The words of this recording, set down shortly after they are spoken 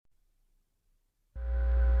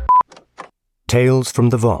Tales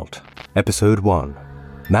from the Vault, Episode 1,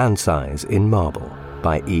 Man-Size in Marble,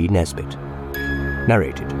 by E. Nesbit.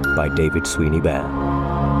 Narrated by David Sweeney Bear.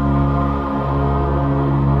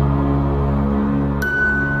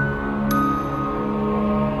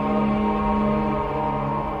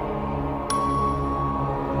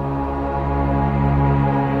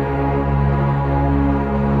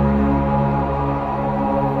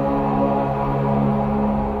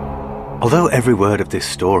 Although every word of this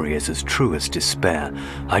story is as true as despair,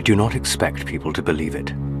 I do not expect people to believe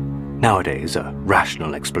it. Nowadays, a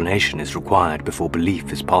rational explanation is required before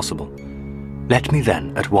belief is possible. Let me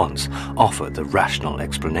then, at once, offer the rational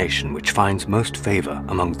explanation which finds most favor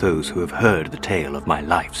among those who have heard the tale of my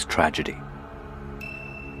life's tragedy.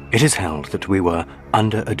 It is held that we were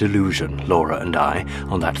under a delusion, Laura and I,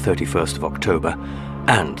 on that 31st of October,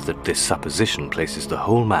 and that this supposition places the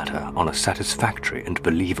whole matter on a satisfactory and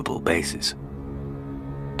believable basis.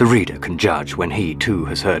 The reader can judge when he, too,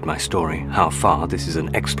 has heard my story, how far this is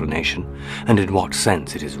an explanation, and in what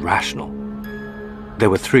sense it is rational. There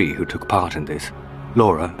were three who took part in this,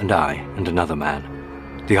 Laura and I and another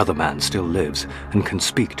man. The other man still lives and can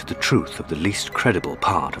speak to the truth of the least credible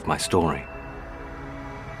part of my story.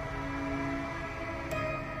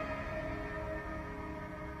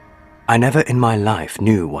 I never in my life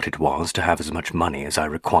knew what it was to have as much money as I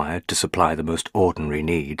required to supply the most ordinary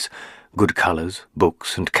needs, good colours,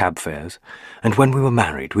 books, and cab fares, and when we were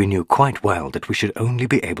married we knew quite well that we should only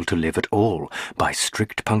be able to live at all by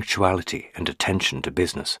strict punctuality and attention to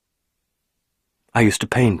business. I used to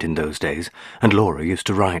paint in those days, and Laura used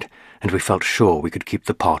to write, and we felt sure we could keep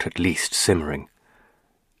the pot at least simmering.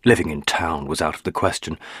 Living in town was out of the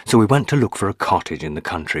question, so we went to look for a cottage in the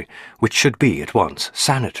country, which should be at once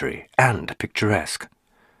sanitary and picturesque.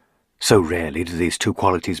 So rarely do these two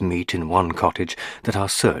qualities meet in one cottage that our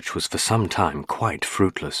search was for some time quite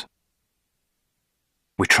fruitless.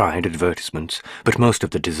 We tried advertisements, but most of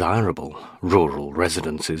the desirable rural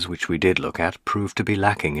residences which we did look at proved to be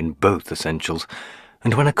lacking in both essentials,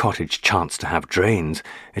 and when a cottage chanced to have drains,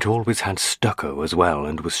 it always had stucco as well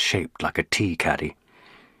and was shaped like a tea-caddy.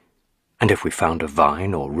 And if we found a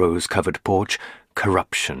vine or rose-covered porch,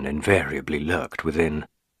 corruption invariably lurked within.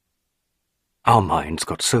 Our minds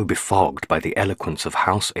got so befogged by the eloquence of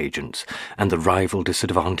house agents and the rival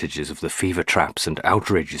disadvantages of the fever traps and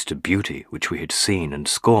outrages to beauty which we had seen and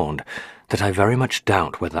scorned, that I very much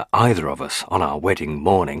doubt whether either of us on our wedding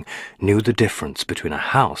morning knew the difference between a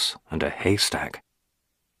house and a haystack.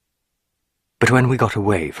 But when we got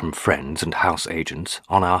away from friends and house agents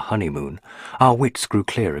on our honeymoon, our wits grew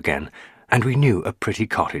clear again, and we knew a pretty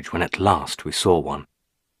cottage when at last we saw one.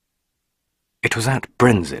 It was at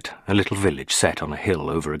Brenzett, a little village set on a hill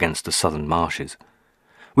over against the southern marshes.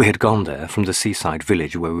 We had gone there from the seaside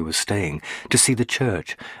village where we were staying to see the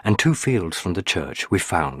church, and 2 fields from the church we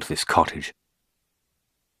found this cottage.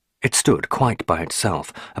 It stood quite by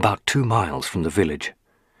itself, about 2 miles from the village.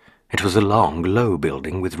 It was a long, low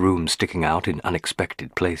building with rooms sticking out in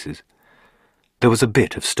unexpected places. There was a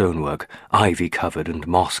bit of stonework, ivy-covered and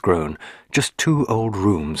moss-grown, just 2 old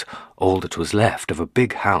rooms, all that was left of a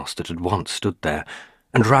big house that had once stood there,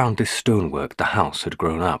 and round this stonework the house had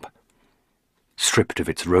grown up. Stripped of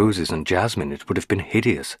its roses and jasmine, it would have been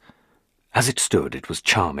hideous. As it stood, it was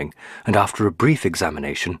charming, and after a brief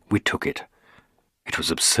examination we took it. It was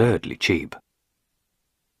absurdly cheap.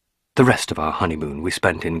 The rest of our honeymoon we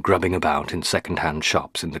spent in grubbing about in second-hand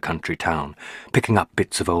shops in the country town, picking up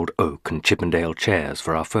bits of old oak and Chippendale chairs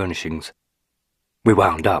for our furnishings. We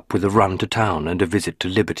wound up with a run to town and a visit to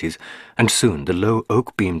Liberty's, and soon the low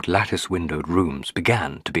oak-beamed lattice-windowed rooms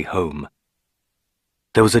began to be home.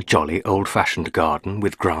 There was a jolly old-fashioned garden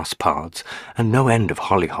with grass paths, and no end of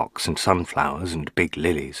hollyhocks and sunflowers and big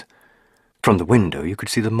lilies. From the window you could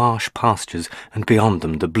see the marsh pastures, and beyond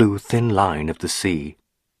them the blue thin line of the sea.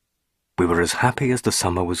 We were as happy as the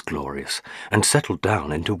summer was glorious, and settled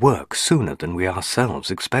down into work sooner than we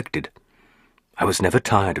ourselves expected. I was never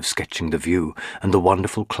tired of sketching the view and the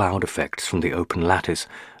wonderful cloud effects from the open lattice,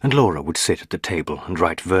 and Laura would sit at the table and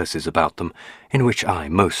write verses about them, in which I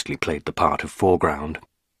mostly played the part of foreground.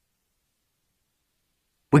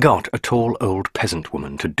 We got a tall old peasant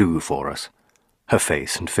woman to do for us. Her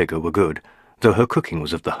face and figure were good, though her cooking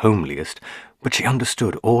was of the homeliest, but she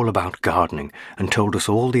understood all about gardening and told us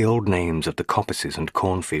all the old names of the coppices and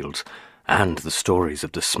cornfields, and the stories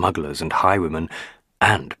of the smugglers and highwaymen,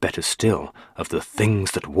 and, better still, of the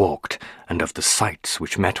things that walked, and of the sights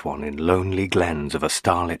which met one in lonely glens of a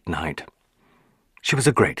starlit night. She was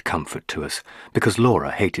a great comfort to us, because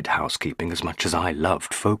Laura hated housekeeping as much as I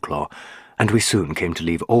loved folklore, and we soon came to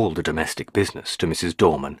leave all the domestic business to Mrs.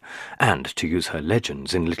 Dorman, and to use her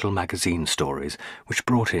legends in little magazine stories which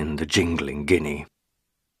brought in the jingling guinea.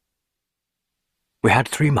 We had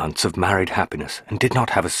 3 months of married happiness and did not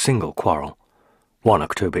have a single quarrel. One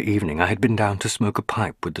October evening I had been down to smoke a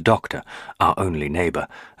pipe with the doctor, our only neighbour,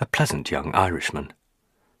 a pleasant young Irishman.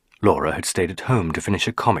 Laura had stayed at home to finish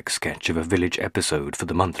a comic sketch of a village episode for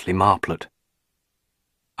the monthly Marplot.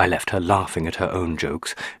 I left her laughing at her own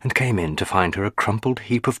jokes and came in to find her a crumpled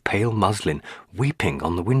heap of pale muslin, weeping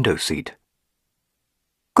on the window-seat.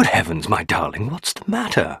 "Good heavens, my darling, what's the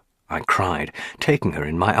matter?" I cried, taking her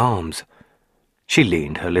in my arms. She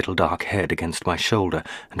leaned her little dark head against my shoulder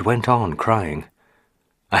and went on crying.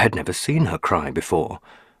 I had never seen her cry before.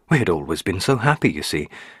 We had always been so happy, you see,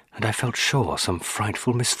 and I felt sure some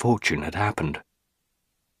frightful misfortune had happened.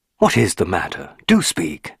 "What is the matter? Do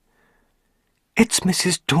speak." "It's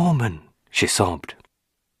Mrs. Dorman," she sobbed.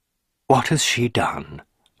 "What has she done?"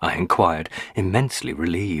 I inquired, immensely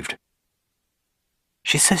relieved.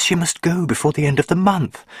 "She says she must go before the end of the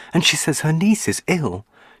month, and she says her niece is ill.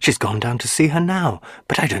 She's gone down to see her now,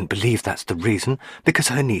 but I don't believe that's the reason, because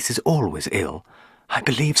her niece is always ill. I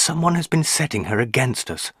believe someone has been setting her against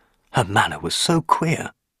us. Her manner was so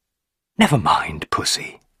queer." "Never mind,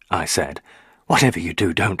 Pussy," I said. "Whatever you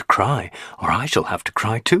do, don't cry, or I shall have to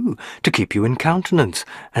cry too, to keep you in countenance,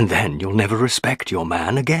 and then you'll never respect your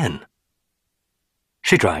man again."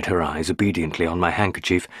 She dried her eyes obediently on my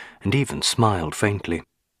handkerchief, and even smiled faintly.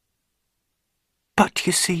 "But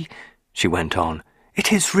you see," she went on,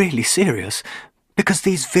 "it is really serious, because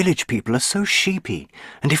these village people are so sheepy,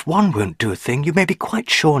 and if one won't do a thing, you may be quite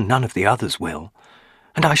sure none of the others will.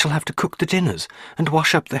 And I shall have to cook the dinners, and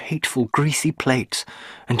wash up the hateful greasy plates,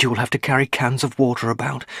 and you will have to carry cans of water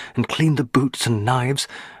about, and clean the boots and knives,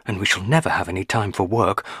 and we shall never have any time for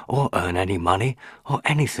work, or earn any money, or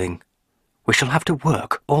anything. We shall have to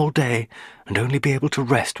work all day, and only be able to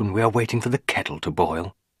rest when we are waiting for the kettle to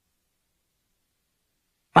boil."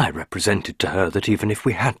 I represented to her that even if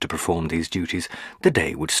we had to perform these duties, the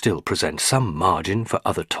day would still present some margin for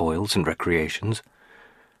other toils and recreations.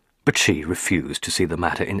 But she refused to see the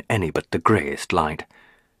matter in any but the greyest light.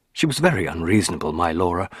 She was very unreasonable, my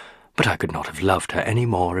Laura, but I could not have loved her any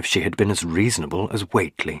more if she had been as reasonable as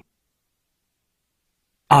Whately.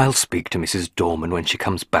 "I'll speak to Mrs. Dorman when she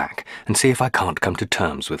comes back and see if I can't come to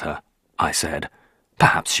terms with her," I said.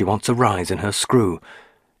 "Perhaps she wants a rise in her screw.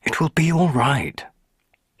 It will be all right.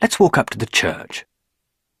 Let's walk up to the church."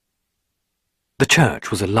 The church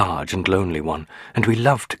was a large and lonely one, and we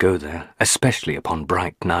loved to go there, especially upon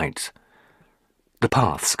bright nights. The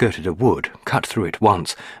path skirted a wood, cut through it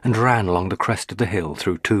once, and ran along the crest of the hill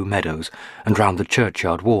through 2 meadows, and round the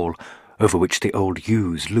churchyard wall, over which the old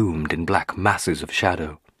yews loomed in black masses of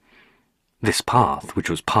shadow. This path, which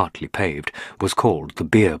was partly paved, was called the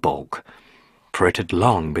bier balk, for it had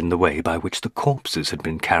long been the way by which the corpses had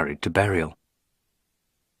been carried to burial.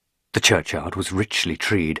 The churchyard was richly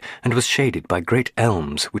treed, and was shaded by great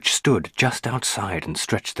elms which stood just outside and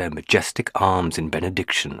stretched their majestic arms in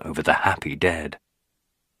benediction over the happy dead.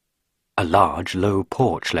 A large, low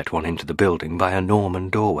porch let one into the building by a Norman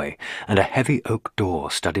doorway, and a heavy oak door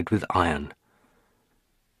studded with iron.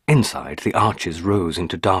 Inside, the arches rose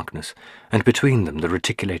into darkness, and between them the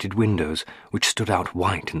reticulated windows, which stood out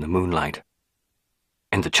white in the moonlight.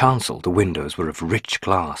 In the chancel the windows were of rich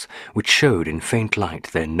glass, which showed in faint light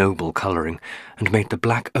their noble colouring, and made the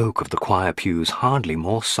black oak of the choir pews hardly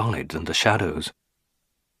more solid than the shadows.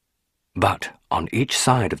 But on each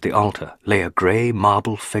side of the altar lay a grey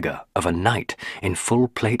marble figure of a knight in full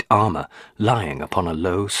plate armour, lying upon a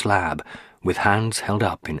low slab, with hands held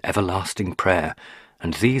up in everlasting prayer,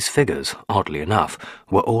 and these figures, oddly enough,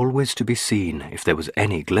 were always to be seen if there was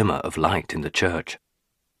any glimmer of light in the church.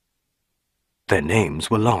 Their names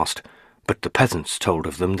were lost, but the peasants told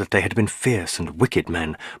of them that they had been fierce and wicked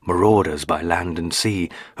men, marauders by land and sea,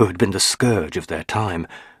 who had been the scourge of their time,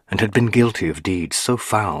 and had been guilty of deeds so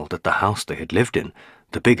foul that the house they had lived in,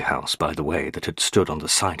 the big house, by the way, that had stood on the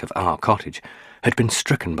site of our cottage, had been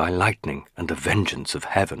stricken by lightning and the vengeance of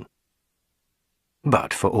heaven.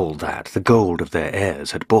 But for all that, the gold of their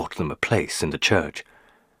heirs had bought them a place in the church.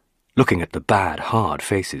 Looking at the bad, hard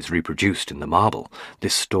faces reproduced in the marble,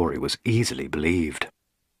 this story was easily believed.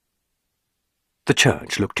 The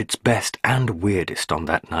church looked its best and weirdest on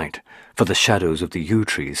that night, for the shadows of the yew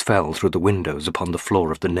trees fell through the windows upon the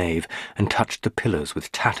floor of the nave and touched the pillars with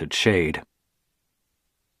tattered shade.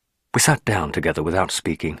 We sat down together without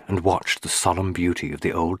speaking and watched the solemn beauty of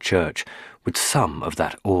the old church with some of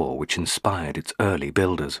that awe which inspired its early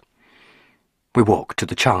builders. We walked to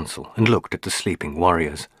the chancel and looked at the sleeping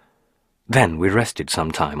warriors. Then we rested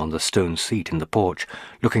some time on the stone seat in the porch,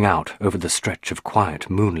 looking out over the stretch of quiet,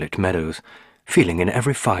 moonlit meadows, feeling in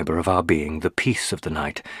every fibre of our being the peace of the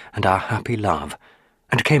night and our happy love,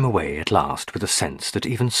 and came away at last with a sense that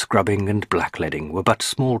even scrubbing and blackleading were but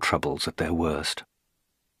small troubles at their worst.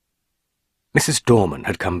 Mrs. Dorman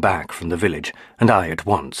had come back from the village, and I at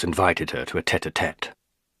once invited her to a tete-a-tete.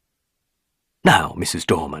 "Now, Mrs.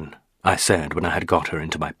 Dorman," I said when I had got her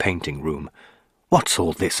into my painting room, "what's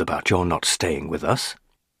all this about your not staying with us?"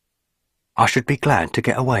 "I should be glad to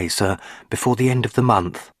get away, sir, before the end of the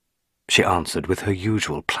month," she answered with her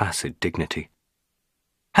usual placid dignity.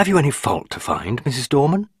 "Have you any fault to find, Mrs.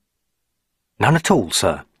 Dorman?" "None at all,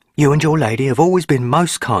 sir. You and your lady have always been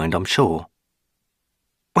most kind, I'm sure."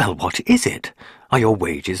 "Well, what is it? Are your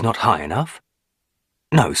wages not high enough?"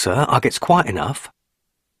 "No, sir, I gets quite enough."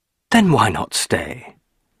 "Then why not stay?"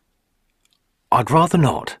 "I'd rather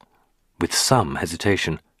not." With some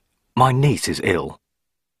hesitation, "My niece is ill."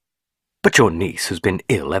 "But your niece has been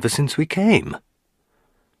ill ever since we came."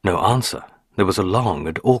 No answer. There was a long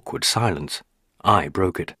and awkward silence. I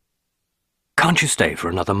broke it. "Can't you stay for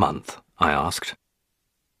another month?" I asked.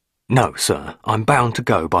 "No, sir, I'm bound to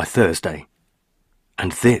go by Thursday."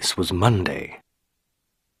 And this was Monday.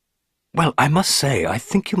 "Well, I must say, I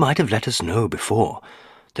think you might have let us know before.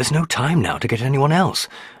 There's no time now to get anyone else,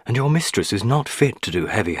 and your mistress is not fit to do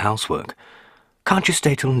heavy housework. Can't you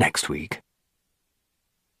stay till next week?"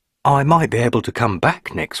 "I might be able to come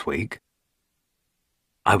back next week."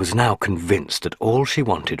 I was now convinced that all she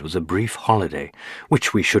wanted was a brief holiday,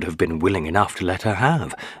 which we should have been willing enough to let her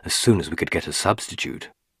have as soon as we could get a substitute.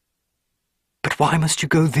 "But why must you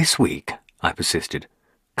go this week?" I persisted.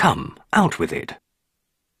 "Come, out with it."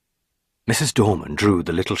 Mrs. Dorman drew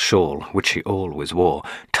the little shawl, which she always wore,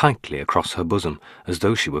 tightly across her bosom, as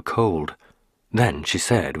though she were cold. Then she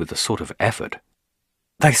said with a sort of effort,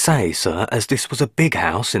 "They say, sir, as this was a big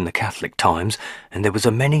house in the Catholic times, and there was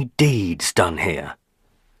a many deeds done here."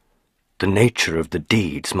 The nature of the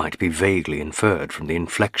deeds might be vaguely inferred from the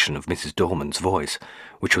inflection of Mrs. Dorman's voice,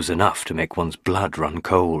 which was enough to make one's blood run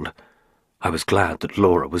cold. I was glad that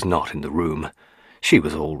Laura was not in the room. She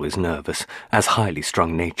was always nervous, as highly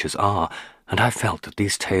strung natures are, and I felt that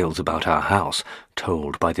these tales about our house,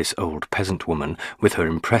 told by this old peasant woman with her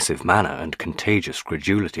impressive manner and contagious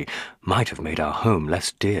credulity, might have made our home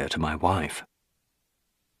less dear to my wife.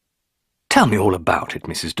 "Tell me all about it,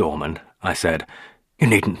 Mrs. Dorman," I said. "You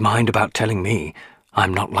needn't mind about telling me.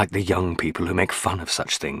 I'm not like the young people who make fun of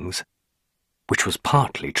such things." Which was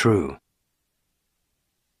partly true.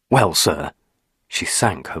 "Well, sir," she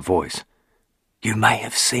sank her voice, "you may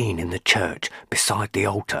have seen in the church, beside the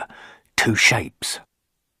altar, 2 shapes."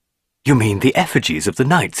 "You mean the effigies of the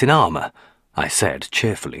knights in armour?" I said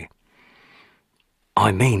cheerfully.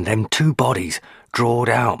 "I mean them 2 bodies, drawed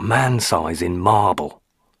out man-size in marble,"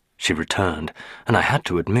 she returned, and I had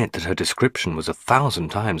to admit that her description was 1,000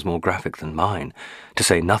 times more graphic than mine, to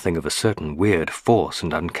say nothing of a certain weird force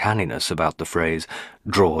and uncanniness about the phrase,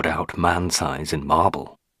 "drawed out man-size in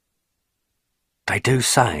marble." "They do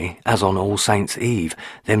say, as on All Saints' Eve,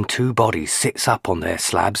 them 2 bodies sits up on their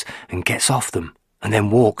slabs and gets off them, and then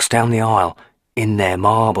walks down the aisle, in their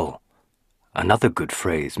marble." Another good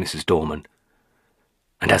phrase, Mrs. Dorman.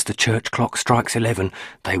 "And as the church clock strikes 11,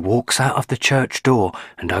 they walks out of the church door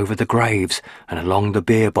and over the graves and along the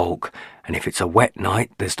bier balk, and if it's a wet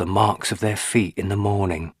night, there's the marks of their feet in the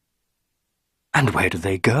morning." "And where do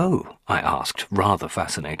they go?" I asked, rather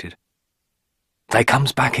fascinated. "They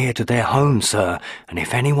comes back here to their home, sir, and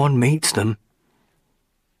if anyone meets them—"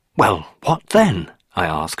 "Well, what then?" I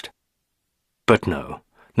asked. But no,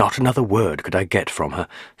 not another word could I get from her,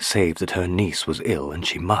 save that her niece was ill and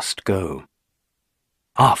she must go.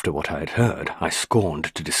 After what I had heard, I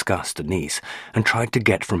scorned to discuss the niece, and tried to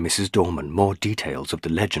get from Mrs. Dorman more details of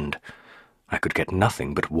the legend. I could get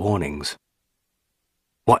nothing but warnings.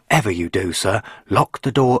 "Whatever you do, sir, lock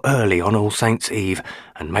the door early on All Saints' Eve,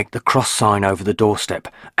 and make the cross sign over the doorstep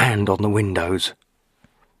and on the windows."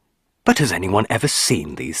 "But has anyone ever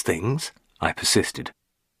seen these things?" I persisted.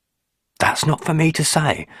 "That's not for me to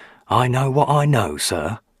say. I know what I know,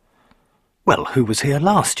 sir." "Well, who was here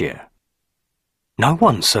last year?" "No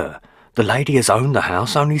one, sir. The lady as owned the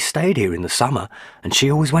house only stayed here in the summer, and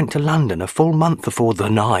she always went to London a full month afore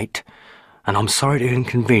the night. And I'm sorry to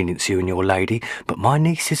inconvenience you and your lady, but my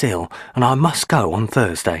niece is ill, and I must go on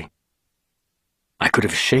Thursday." I could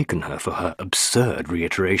have shaken her for her absurd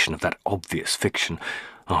reiteration of that obvious fiction,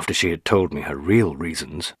 after she had told me her real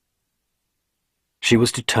reasons. She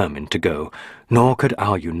was determined to go, nor could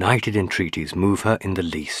our united entreaties move her in the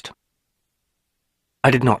least. I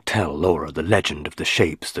did not tell Laura the legend of the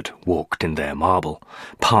shapes that walked in their marble,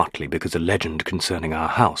 partly because a legend concerning our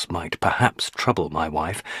house might perhaps trouble my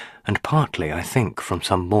wife, and partly, I think, from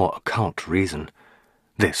some more occult reason.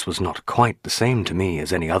 This was not quite the same to me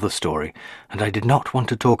as any other story, and I did not want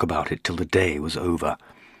to talk about it till the day was over.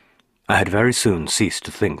 I had very soon ceased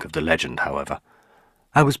to think of the legend, however.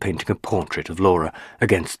 I was painting a portrait of Laura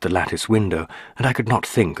against the lattice window, and I could not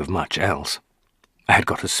think of much else. I had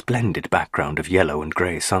got a splendid background of yellow and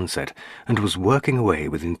grey sunset, and was working away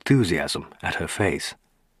with enthusiasm at her face.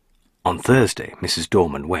 On Thursday, Mrs.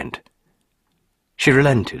 Dorman went. She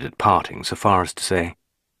relented at parting so far as to say,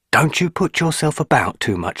 "Don't you put yourself about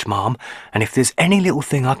too much, ma'am, and if there's any little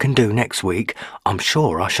thing I can do next week, I'm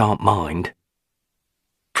sure I shan't mind."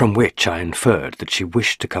 From which I inferred that she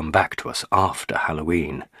wished to come back to us after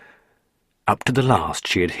Halloween. Up to the last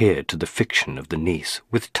she adhered to the fiction of the niece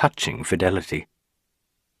with touching fidelity.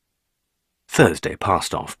 Thursday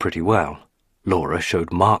passed off pretty well. Laura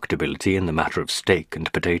showed marked ability in the matter of steak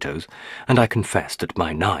and potatoes, and I confessed that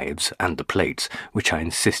my knives and the plates, which I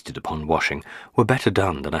insisted upon washing, were better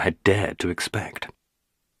done than I had dared to expect.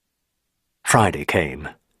 Friday came.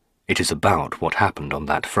 It is about what happened on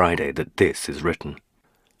that Friday that this is written.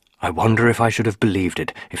 I wonder if I should have believed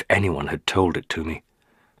it if anyone had told it to me.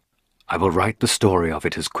 I will write the story of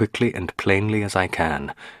it as quickly and plainly as I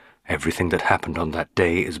can. Everything that happened on that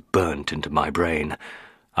day is burnt into my brain.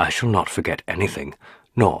 I shall not forget anything,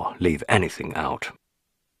 nor leave anything out.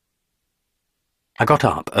 I got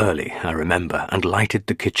up early, I remember, and lighted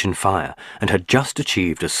the kitchen fire, and had just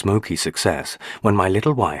achieved a smoky success when my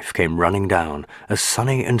little wife came running down, as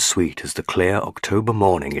sunny and sweet as the clear October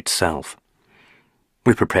morning itself.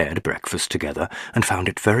 We prepared breakfast together, and found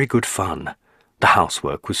it very good fun. The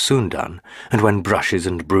housework was soon done, and when brushes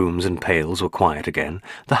and brooms and pails were quiet again,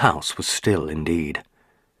 the house was still indeed.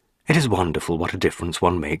 It is wonderful what a difference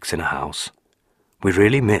one makes in a house. We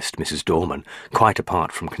really missed Mrs. Dorman, quite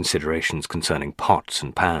apart from considerations concerning pots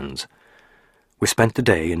and pans. We spent the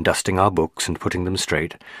day in dusting our books and putting them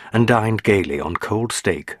straight, and dined gaily on cold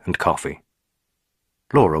steak and coffee.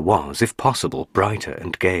 Laura was, if possible, brighter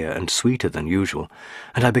and gayer and sweeter than usual,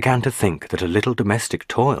 and I began to think that a little domestic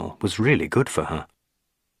toil was really good for her.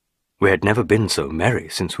 We had never been so merry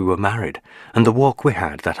since we were married, and the walk we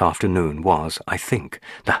had that afternoon was, I think,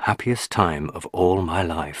 the happiest time of all my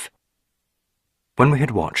life. When we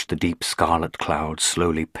had watched the deep scarlet clouds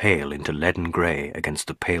slowly pale into leaden grey against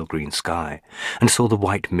the pale green sky, and saw the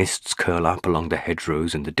white mists curl up along the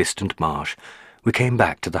hedgerows in the distant marsh, we came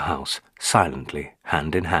back to the house, silently,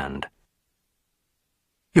 hand in hand.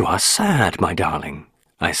 "You are sad, my darling,"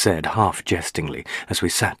 I said half-jestingly as we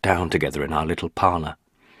sat down together in our little parlour.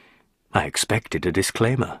 I expected a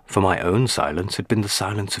disclaimer, for my own silence had been the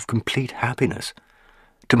silence of complete happiness.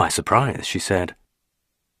 To my surprise, she said,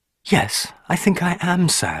 "Yes, I think I am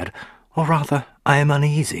sad, or rather, I am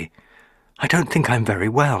uneasy. I don't think I'm very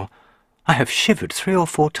well. I have shivered 3 or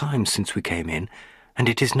 4 times since we came in, and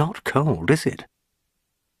it is not cold, is it?"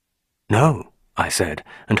 "No," I said,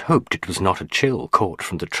 and hoped it was not a chill caught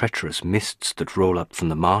from the treacherous mists that roll up from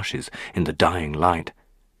the marshes in the dying light.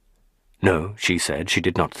 No, she said she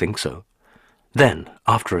did not think so. Then,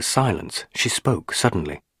 after a silence, she spoke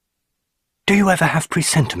suddenly. "Do you ever have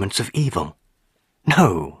presentiments of evil?"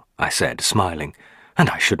 "No," I said, smiling, "and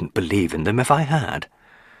I shouldn't believe in them if I had."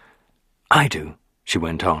 "I do," she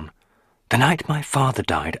went on. "The night my father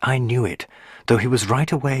died, I knew it, though he was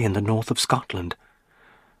right away in the north of Scotland."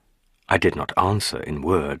 I did not answer in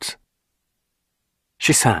words.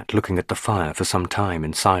 She sat looking at the fire for some time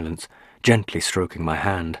in silence, gently stroking my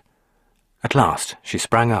hand. At last she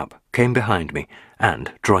sprang up, came behind me,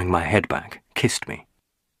 and, drawing my head back, kissed me.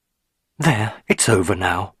 "There, it's over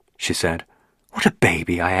now," she said. "What a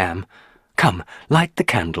baby I am! Come, light the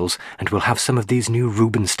candles, and we'll have some of these new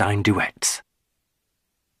Rubinstein duets."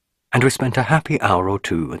 And we spent a happy hour or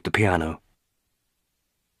 2 at the piano.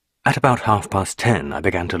 At about 10:30 I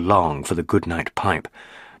began to long for the good-night pipe,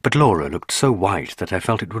 but Laura looked so white that I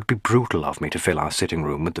felt it would be brutal of me to fill our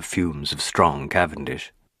sitting-room with the fumes of strong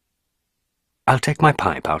Cavendish. "I'll take my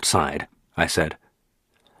pipe outside," I said.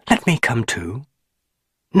 "Let me come too."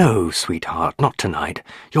 "No, sweetheart, not tonight.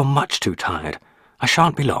 You're much too tired. I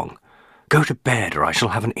shan't be long. Go to bed, or I shall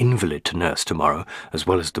have an invalid to nurse tomorrow, as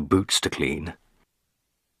well as the boots to clean."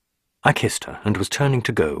 I kissed her and was turning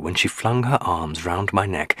to go when she flung her arms round my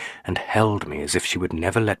neck and held me as if she would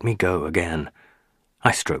never let me go again.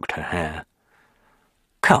 I stroked her hair.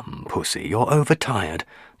 "Come, pussy, you're overtired.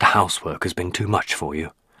 The housework has been too much for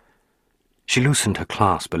you." She loosened her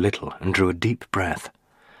clasp a little and drew a deep breath.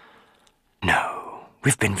 "No,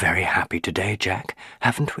 we've been very happy today, Jack,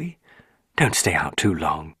 haven't we? Don't stay out too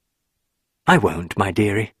long." "I won't, my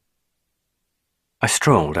dearie." I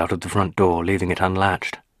strolled out of the front door, leaving it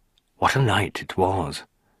unlatched. What a night it was!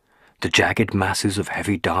 The jagged masses of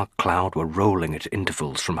heavy dark cloud were rolling at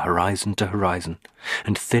intervals from horizon to horizon,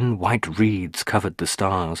 and thin white reeds covered the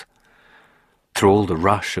stars. Through all the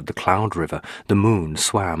rush of the cloud river, the moon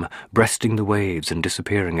swam, breasting the waves and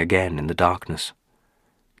disappearing again in the darkness.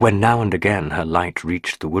 When now and again her light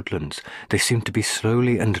reached the woodlands, they seemed to be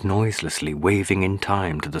slowly and noiselessly waving in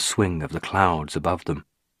time to the swing of the clouds above them.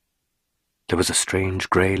 There was a strange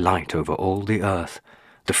grey light over all the earth.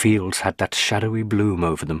 The fields had that shadowy bloom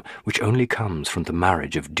over them which only comes from the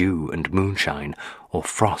marriage of dew and moonshine, or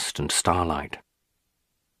frost and starlight.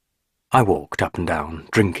 I walked up and down,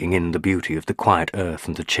 drinking in the beauty of the quiet earth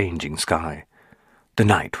and the changing sky. The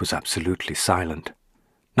night was absolutely silent.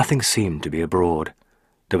 Nothing seemed to be abroad.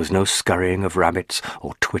 There was no scurrying of rabbits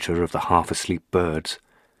or twitter of the half-asleep birds.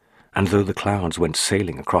 And though the clouds went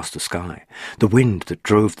sailing across the sky, the wind that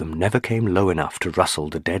drove them never came low enough to rustle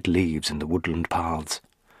the dead leaves in the woodland paths.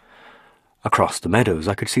 Across the meadows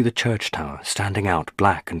I could see the church tower standing out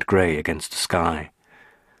black and grey against the sky.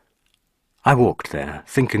 I walked there,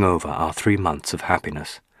 thinking over our 3 months of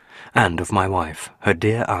happiness, and of my wife, her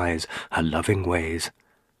dear eyes, her loving ways.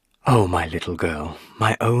 Oh, my little girl,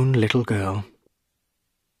 my own little girl!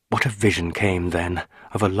 What a vision came then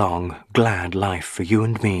of a long, glad life for you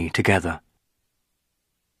and me together.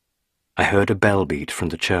 I heard a bell beat from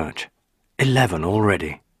the church. 11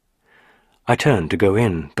 already. I turned to go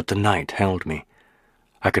in, but the night held me.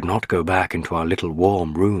 I could not go back into our little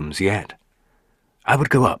warm rooms yet. I would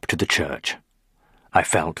go up to the church. I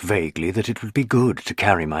felt vaguely that it would be good to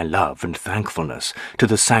carry my love and thankfulness to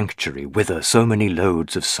the sanctuary whither so many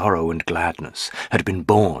loads of sorrow and gladness had been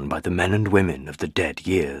borne by the men and women of the dead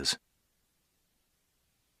years.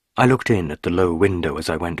 I looked in at the low window as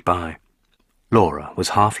I went by. Laura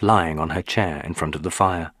was half lying on her chair in front of the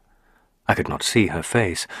fire. I could not see her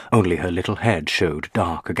face, only her little head showed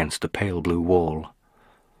dark against the pale blue wall.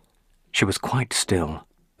 She was quite still,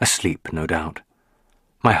 asleep, no doubt.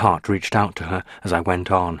 My heart reached out to her as I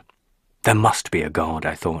went on. There must be a God,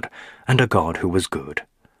 I thought, and a God who was good.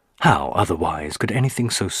 How, otherwise, could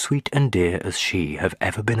anything so sweet and dear as she have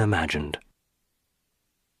ever been imagined?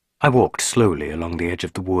 I walked slowly along the edge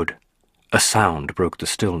of the wood. A sound broke the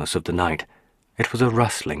stillness of the night. It was a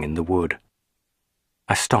rustling in the wood.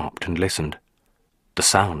 I stopped and listened. The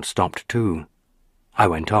sound stopped too. I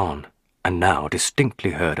went on, and now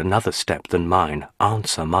distinctly heard another step than mine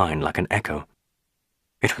answer mine like an echo.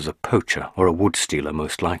 It was a poacher or a wood-stealer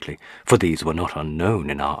most likely, for these were not unknown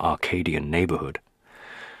in our Arcadian neighbourhood.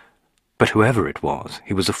 But whoever it was,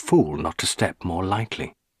 he was a fool not to step more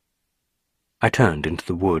lightly. I turned into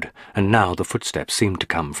the wood, and now the footsteps seemed to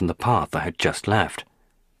come from the path I had just left.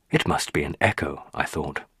 It must be an echo, I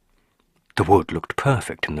thought. The wood looked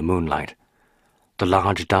perfect in the moonlight. The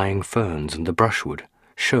large dying ferns and the brushwood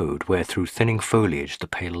showed where through thinning foliage the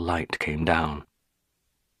pale light came down.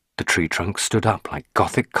 The tree trunks stood up like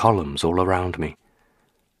Gothic columns all around me.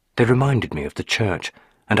 They reminded me of the church,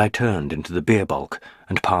 and I turned into the beer bulk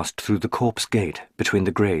and passed through the corpse gate between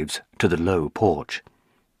the graves to the low porch.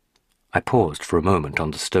 I paused for a moment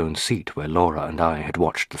on the stone seat where Laura and I had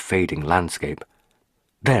watched the fading landscape.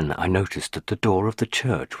 Then I noticed that the door of the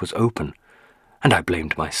church was open, and I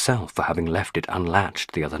blamed myself for having left it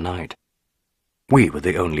unlatched the other night. We were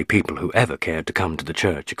the only people who ever cared to come to the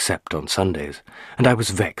church except on Sundays, and I was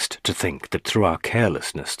vexed to think that through our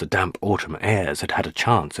carelessness the damp autumn airs had had a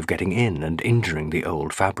chance of getting in and injuring the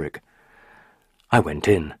old fabric. I went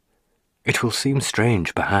in. It will seem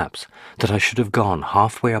strange, perhaps, that I should have gone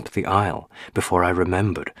halfway up the aisle before I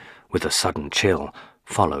remembered, with a sudden chill,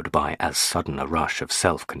 followed by as sudden a rush of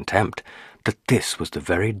self-contempt, that this was the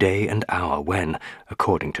very day and hour when,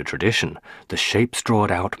 according to tradition, the shapes drawn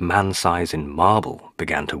out man-size in marble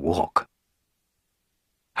began to walk.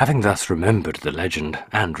 Having thus remembered the legend,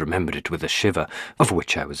 and remembered it with a shiver, of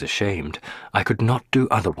which I was ashamed, I could not do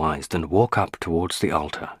otherwise than walk up towards the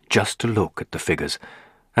altar, just to look at the figures.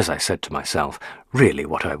 As I said to myself, really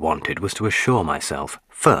what I wanted was to assure myself,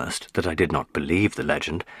 first, that I did not believe the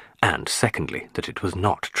legend, and secondly, that it was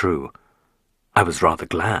not true. I was rather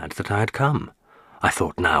glad that I had come. I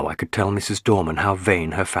thought now I could tell Mrs. Dorman how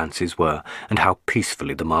vain her fancies were, and how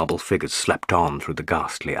peacefully the marble figures slept on through the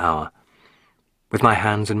ghastly hour. With my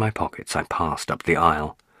hands in my pockets, I passed up the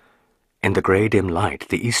aisle. In the grey dim light,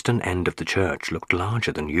 the eastern end of the church looked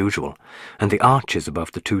larger than usual, and the arches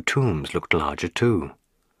above the 2 tombs looked larger too.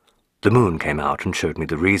 The moon came out and showed me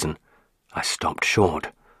the reason. I stopped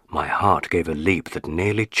short. My heart gave a leap that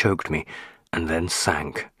nearly choked me, and then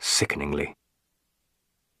sank sickeningly.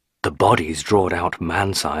 The bodies drawn out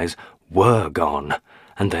man-size were gone,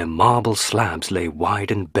 and their marble slabs lay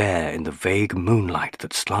wide and bare in the vague moonlight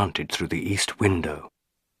that slanted through the east window.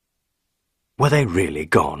 Were they really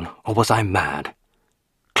gone, or was I mad?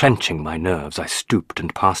 Clenching my nerves, I stooped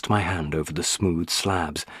and passed my hand over the smooth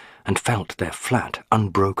slabs, and felt their flat,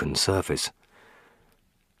 unbroken surface.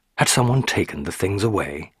 Had someone taken the things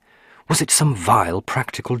away? Was it some vile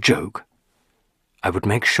practical joke? I would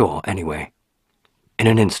make sure anyway. In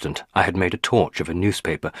an instant I had made a torch of a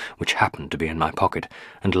newspaper which happened to be in my pocket,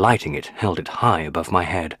 and lighting it held it high above my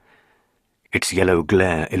head. Its yellow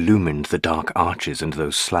glare illumined the dark arches and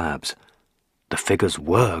those slabs. The figures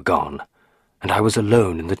were gone, and I was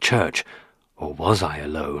alone in the church, or was I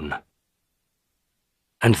alone?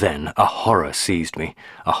 And then a horror seized me,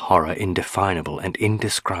 a horror indefinable and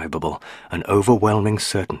indescribable, an overwhelming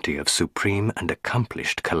certainty of supreme and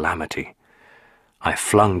accomplished calamity. I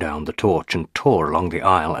flung down the torch and tore along the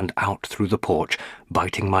aisle and out through the porch,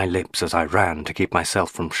 biting my lips as I ran to keep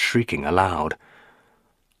myself from shrieking aloud.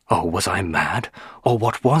 Oh, was I mad, or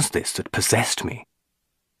what was this that possessed me?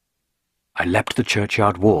 I leapt the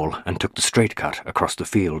churchyard wall and took the straight cut across the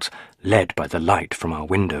fields, led by the light from our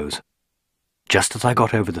windows. Just as I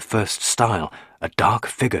got over the first stile, a dark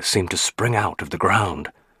figure seemed to spring out of the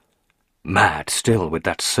ground. Mad still with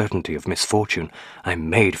that certainty of misfortune, I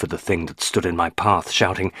made for the thing that stood in my path,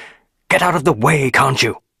 shouting, "Get out of the way, can't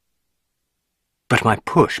you?" But my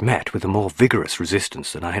push met with a more vigorous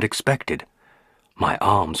resistance than I had expected. My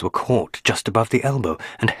arms were caught just above the elbow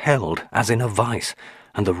and held as in a vice,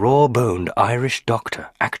 and the raw-boned Irish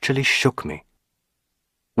doctor actually shook me.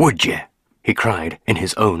 "Would ye?" he cried in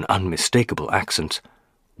his own unmistakable accents.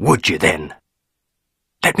 "Would ye, then?"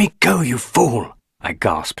 "Let me go, you fool!" I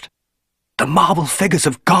gasped. "The marble figures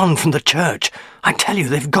have gone from the church. I tell you,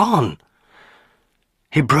 they've gone."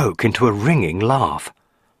 He broke into a ringing laugh.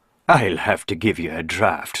 "I'll have to give you a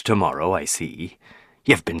draught tomorrow, I see.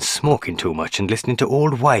 You've been smoking too much and listening to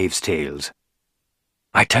old wives' tales.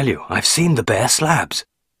 I tell you, I've seen the bare slabs."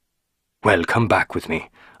 "Well, come back with me.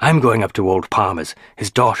 I'm going up to old Palmer's. His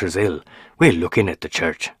daughter's ill. We'll look in at the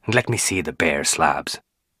church, and let me see the bare slabs."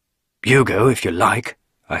 "You go, if you like,"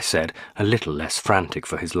 I said, a little less frantic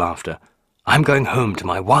for his laughter. "I'm going home to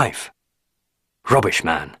my wife." "Rubbish,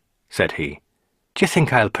 man," said he. "Do you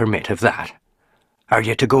think I'll permit of that? Are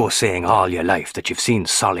you to go saying all your life that you've seen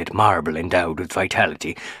solid marble endowed with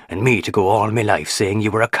vitality, and me to go all my life saying you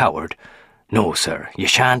were a coward? No, sir, you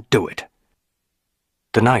shan't do it."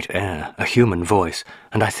 The night air, a human voice,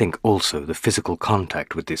 and I think also the physical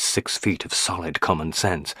contact with this 6 feet of solid common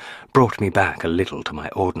sense, brought me back a little to my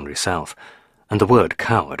ordinary self, and the word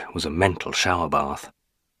coward was a mental shower bath.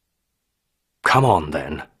 "Come on,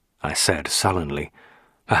 then," I said sullenly.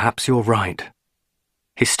 "Perhaps you're right."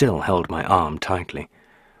 He still held my arm tightly.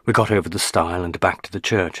 We got over the stile and back to the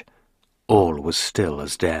church. All was still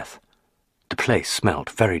as death. The place smelt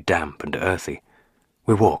very damp and earthy.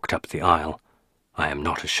 We walked up the aisle. I am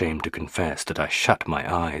not ashamed to confess that I shut my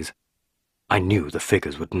eyes. I knew the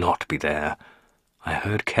figures would not be there. I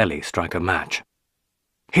heard Kelly strike a match.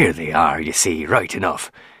 "Here they are, you see, right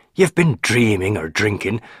enough. You've been dreaming or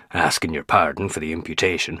drinking, asking your pardon for the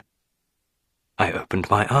imputation." I opened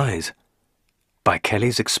my eyes. By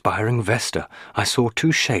Kelly's expiring vesta, I saw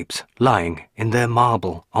 2 shapes lying in their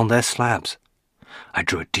marble on their slabs. I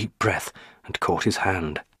drew a deep breath and caught his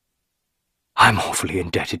hand. "I'm awfully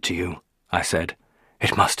indebted to you," I said.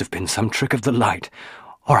 "It must have been some trick of the light,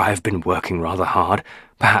 or I have been working rather hard.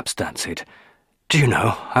 Perhaps that's it. Do you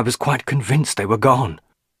know, I was quite convinced they were gone."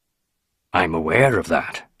 "I'm aware of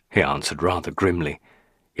that," he answered rather grimly.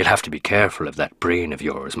 "You'll have to be careful of that brain of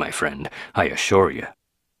yours, my friend, I assure you."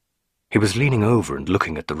 He was leaning over and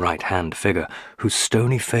looking at the right-hand figure, whose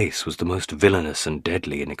stony face was the most villainous and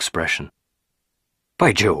deadly in expression.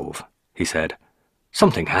 "By Jove," he said,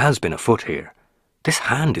 "something has been afoot here. This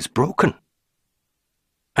hand is broken."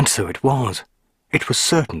 And so it was. It was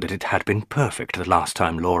certain that it had been perfect the last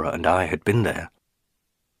time Laura and I had been there.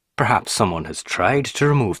 "Perhaps someone has tried to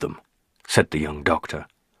remove them," said the young doctor.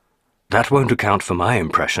 "That won't account for my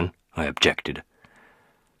impression," I objected.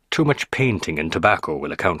 "Too much painting and tobacco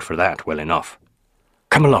will account for that well enough."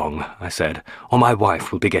 "Come along," I said, "or my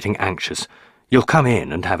wife will be getting anxious. You'll come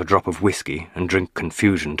in and have a drop of whiskey and drink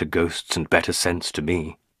confusion to ghosts and better sense to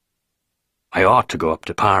me." "I ought to go up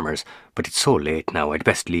to Palmer's, but it's so late now I'd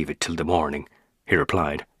best leave it till the morning," he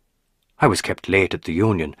replied. "I was kept late at the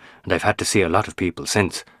Union, and I've had to see a lot of people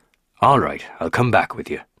since. All right, I'll come back with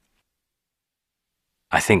you."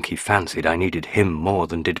 I think he fancied I needed him more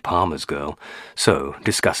than did Palmer's girl, so,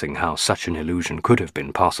 discussing how such an illusion could have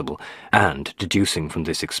been possible, and deducing from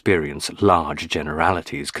this experience large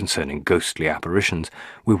generalities concerning ghostly apparitions,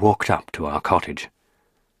 we walked up to our cottage.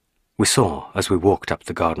 We saw, as we walked up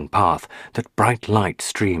the garden path, that bright light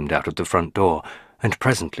streamed out of the front door, and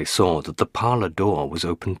presently saw that the parlour door was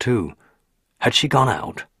open too. Had she gone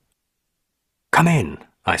out? "Come in,"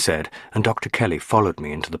 I said, and Dr. Kelly followed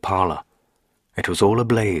me into the parlour. It was all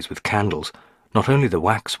ablaze with candles, not only the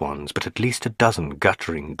wax ones, but at least a dozen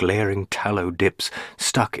guttering, glaring tallow dips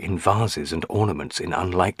stuck in vases and ornaments in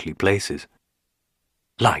unlikely places.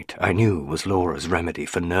 Light, I knew, was Laura's remedy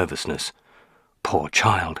for nervousness. Poor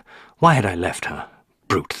child, why had I left her?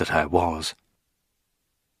 Brute that I was.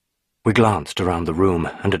 We glanced around the room,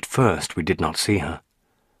 and at first we did not see her.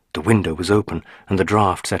 The window was open, and the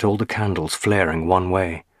draught set all the candles flaring one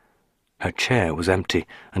way. Her chair was empty,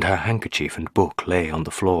 and her handkerchief and book lay on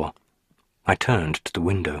the floor. I turned to the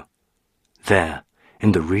window. There,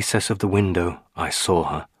 in the recess of the window, I saw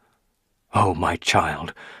her. Oh, my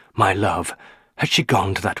child, my love, had she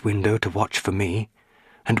gone to that window to watch for me?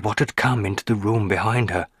 And what had come into the room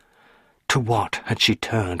behind her? To what had she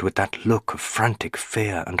turned with that look of frantic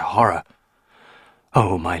fear and horror?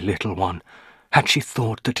 Oh, my little one, had she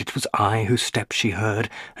thought that it was I whose steps she heard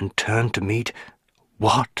and turned to meet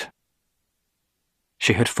what?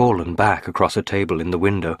 She had fallen back across a table in the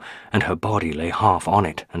window, and her body lay half on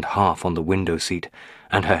it and half on the window seat,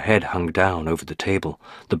 and her head hung down over the table,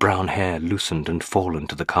 the brown hair loosened and fallen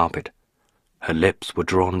to the carpet. Her lips were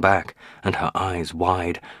drawn back, and her eyes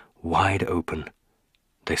wide, wide open.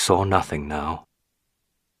 They saw nothing now.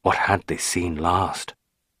 What had they seen last?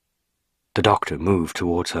 The doctor moved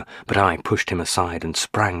towards her, but I pushed him aside and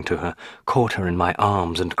sprang to her, caught her in my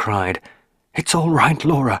arms and cried, "It's all right,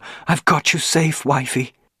 Laura. I've got you safe,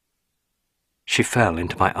 wifey." She fell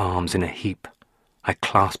into my arms in a heap. I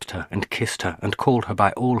clasped her and kissed her and called her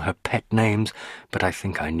by all her pet names, but I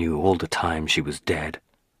think I knew all the time she was dead.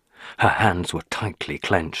 Her hands were tightly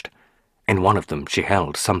clenched. In one of them she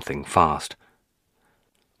held something fast.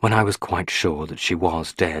 When I was quite sure that she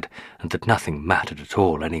was dead and that nothing mattered at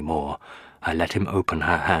all any more, I let him open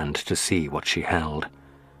her hand to see what she held.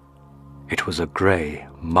 It was a grey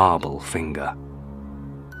marble finger.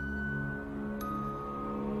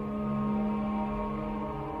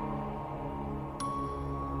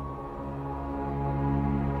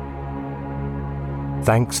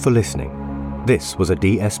 Thanks for listening. This was a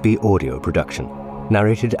DSB audio production,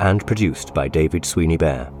 narrated and produced by David Sweeney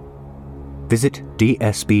Bear. Visit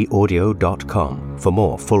dsbaudio.com for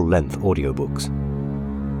more full-length audiobooks.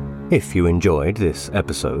 If you enjoyed this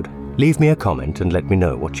episode, leave me a comment and let me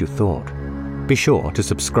know what you thought. Be sure to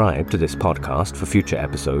subscribe to this podcast for future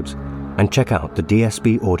episodes and check out the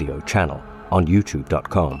DSB Audio channel on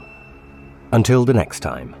youtube.com. Until the next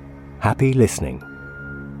time, happy listening.